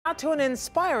Now to an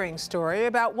inspiring story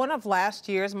about one of last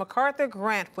year's MacArthur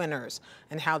grant winners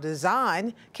and how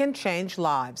design can change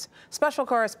lives. Special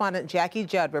correspondent Jackie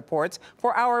Judd reports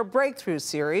for our Breakthrough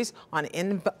series on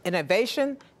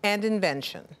innovation and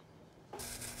invention.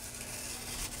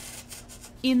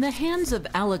 In the hands of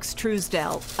Alex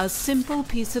Truesdell, a simple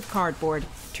piece of cardboard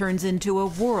turns into a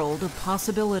world of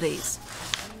possibilities.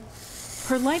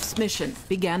 Her life's mission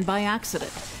began by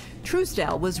accident.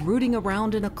 Truesdell was rooting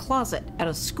around in a closet at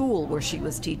a school where she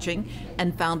was teaching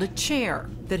and found a chair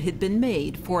that had been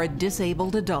made for a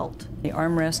disabled adult. The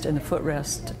armrest and the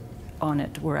footrest on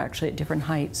it were actually at different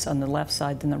heights on the left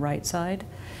side than the right side.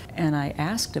 And I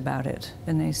asked about it,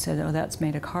 and they said, oh, that's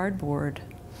made of cardboard.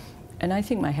 And I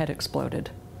think my head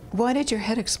exploded. Why did your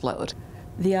head explode?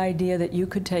 The idea that you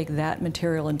could take that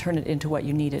material and turn it into what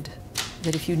you needed.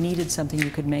 That if you needed something, you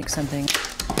could make something.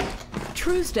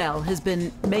 Truesdell has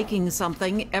been making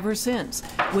something ever since,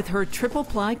 with her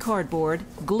triple-ply cardboard,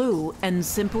 glue, and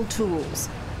simple tools.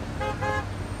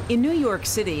 In New York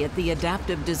City, at the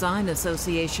Adaptive Design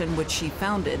Association, which she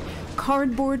founded,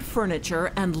 cardboard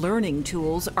furniture and learning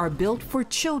tools are built for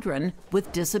children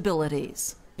with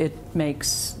disabilities. It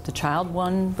makes the child,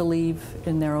 one, believe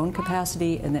in their own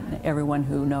capacity, and then everyone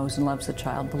who knows and loves the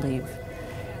child believe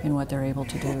in what they're able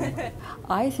to do.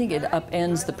 I think it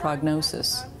upends the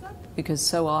prognosis, because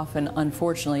so often,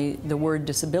 unfortunately, the word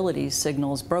disabilities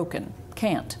signals broken,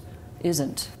 can't,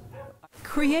 isn't.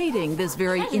 Creating this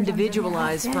very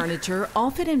individualized furniture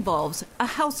often involves a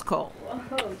house call.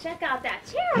 Whoa, check out that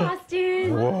chair,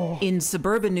 Austin! Whoa. In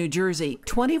suburban New Jersey,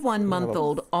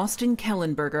 21-month-old Austin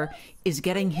Kellenberger is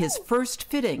getting his first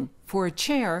fitting for a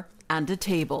chair and a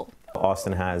table.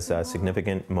 Austin has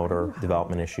significant motor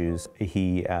development issues.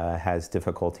 He has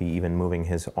difficulty even moving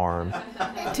his arms.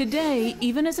 Today,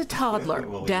 even as a toddler,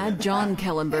 Dad John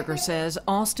Kellenberger says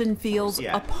Austin feels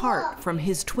apart from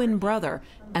his twin brother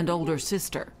and older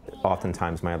sister.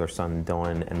 Oftentimes my other son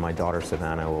Dylan and my daughter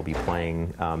Savannah will be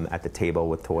playing at the table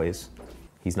with toys.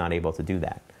 He's not able to do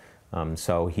that.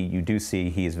 So you do see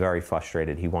he is very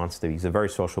frustrated. He's a very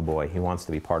social boy. He wants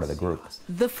to be part of the group.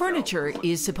 The furniture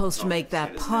is supposed to make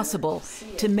that possible,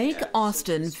 to make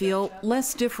Austin feel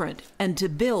less different and to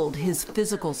build his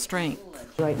physical strength.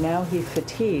 Right now he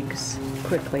fatigues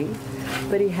quickly,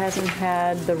 but he hasn't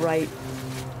had the right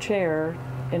chair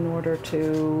in order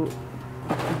to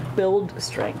build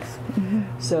strength.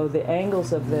 So the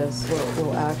angles of this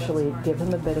will actually give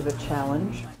him a bit of a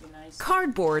challenge.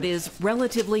 Cardboard is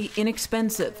relatively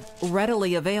inexpensive,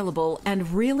 readily available,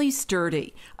 and really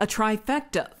sturdy, a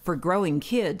trifecta for growing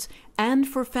kids and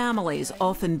for families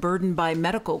often burdened by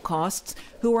medical costs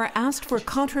who are asked for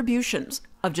contributions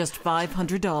of just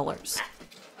 $500.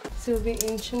 So it'll be 1.5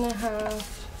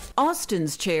 inches.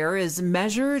 Austin's chair is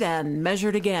measured and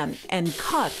measured again and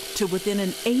cut to within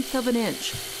 1/8 of an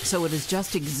inch, so it is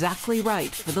just exactly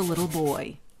right for the little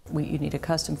boy. You need a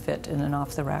custom fit in an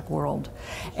off-the-rack world.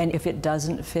 And if it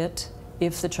doesn't fit,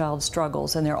 if the child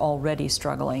struggles, and they're already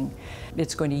struggling,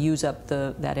 it's going to use up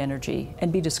that energy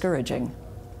and be discouraging.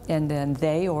 And then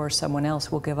they or someone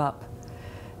else will give up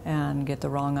and get the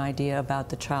wrong idea about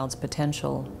the child's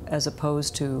potential, as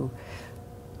opposed to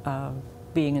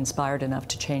being inspired enough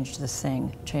to change this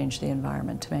thing, change the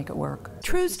environment to make it work.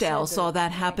 Truesdell saw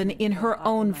that happen in her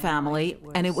own family,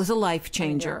 and it was a life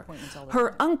changer.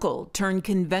 Her uncle turned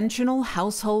conventional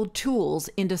household tools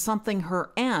into something her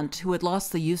aunt, who had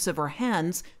lost the use of her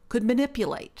hands, could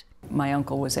manipulate. My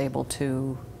uncle was able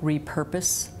to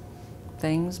repurpose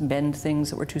things, bend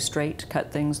things that were too straight,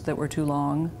 cut things that were too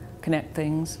long, connect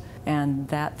things, and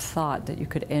that thought that you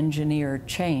could engineer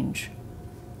change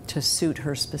to suit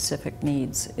her specific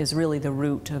needs is really the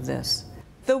root of this.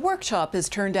 The workshop has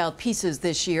turned out pieces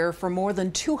this year for more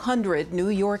than 200 New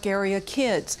York area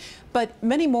kids, but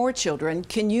many more children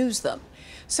can use them.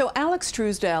 So Alex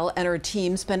Truesdell and her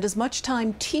team spend as much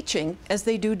time teaching as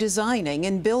they do designing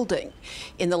and building.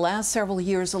 In the last several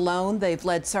years alone, they've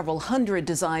led several hundred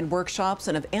design workshops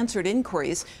and have answered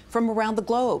inquiries from around the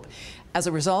globe. As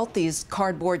a result, these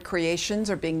cardboard creations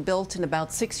are being built in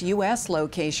about 6 U.S.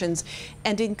 locations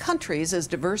and in countries as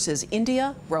diverse as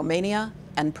India, Romania,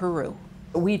 and Peru.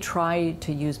 We try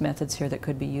to use methods here that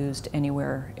could be used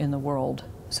anywhere in the world.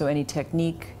 So any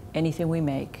technique, anything we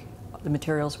make, the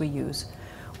materials we use,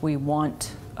 we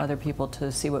want other people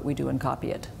to see what we do and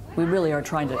copy it. We really are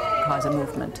trying to cause a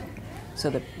movement so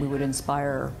that we would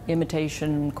inspire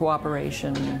imitation,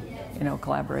 cooperation,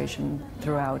 collaboration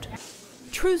throughout.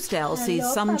 Truesdell sees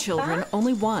some children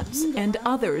only once and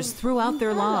others throughout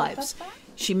their lives.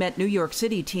 She met New York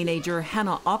City teenager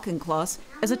Hannah Auchincloss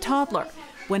as a toddler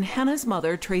when Hannah's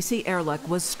mother, Tracy Ehrlich,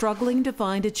 was struggling to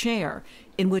find a chair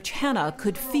in which Hannah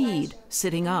could feed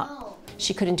sitting up.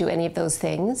 She couldn't do any of those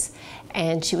things,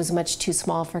 and she was much too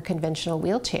small for conventional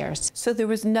wheelchairs. So there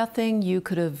was nothing you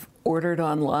could have ordered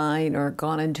online or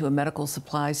gone into a medical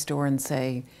supply store and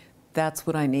say, that's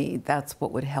what I need, that's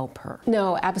what would help her?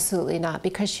 No, absolutely not,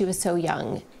 because she was so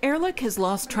young. Ehrlich has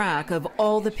lost track of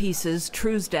all the pieces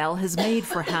Truesdell has made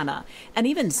for Hannah, and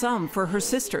even some for her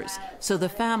sisters, so the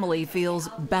family feels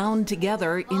bound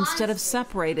together instead of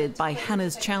separated by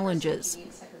Hannah's challenges.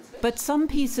 But some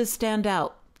pieces stand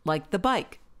out, like the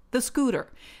bike, the scooter,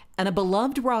 and a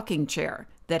beloved rocking chair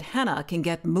that Hannah can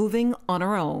get moving on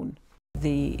her own.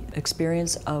 The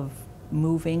experience of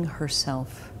moving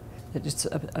herself, it's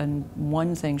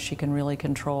one thing she can really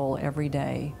control every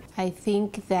day. I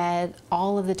think that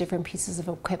all of the different pieces of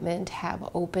equipment have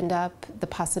opened up the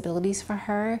possibilities for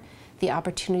her, the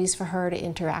opportunities for her to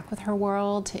interact with her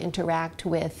world, to interact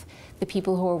with the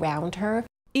people who are around her.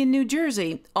 In New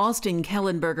Jersey, Austin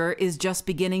Kellenberger is just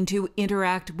beginning to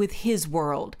interact with his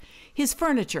world. His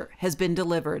furniture has been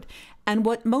delivered, and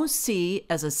what most see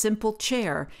as a simple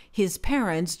chair, his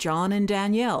parents, John and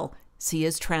Danielle, see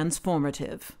as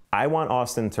transformative. I want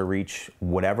Austin to reach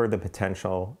whatever the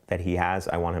potential that he has.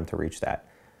 I want him to reach that.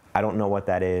 I don't know what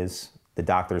that is. The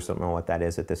doctors don't know what that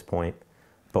is at this point.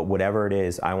 But whatever it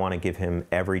is, I want to give him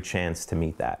every chance to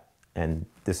meet that. And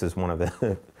this is one of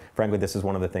the, frankly, this is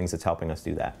one of the things that's helping us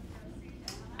do that.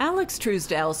 Alex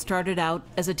Truesdell started out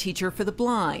as a teacher for the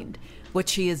blind. What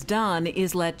she has done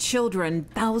is let children,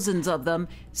 thousands of them,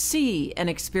 see and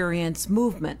experience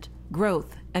movement,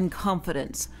 growth, and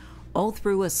confidence, all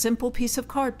through a simple piece of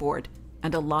cardboard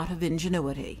and a lot of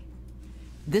ingenuity.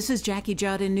 This is Jackie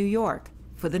Judd in New York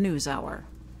for the NewsHour.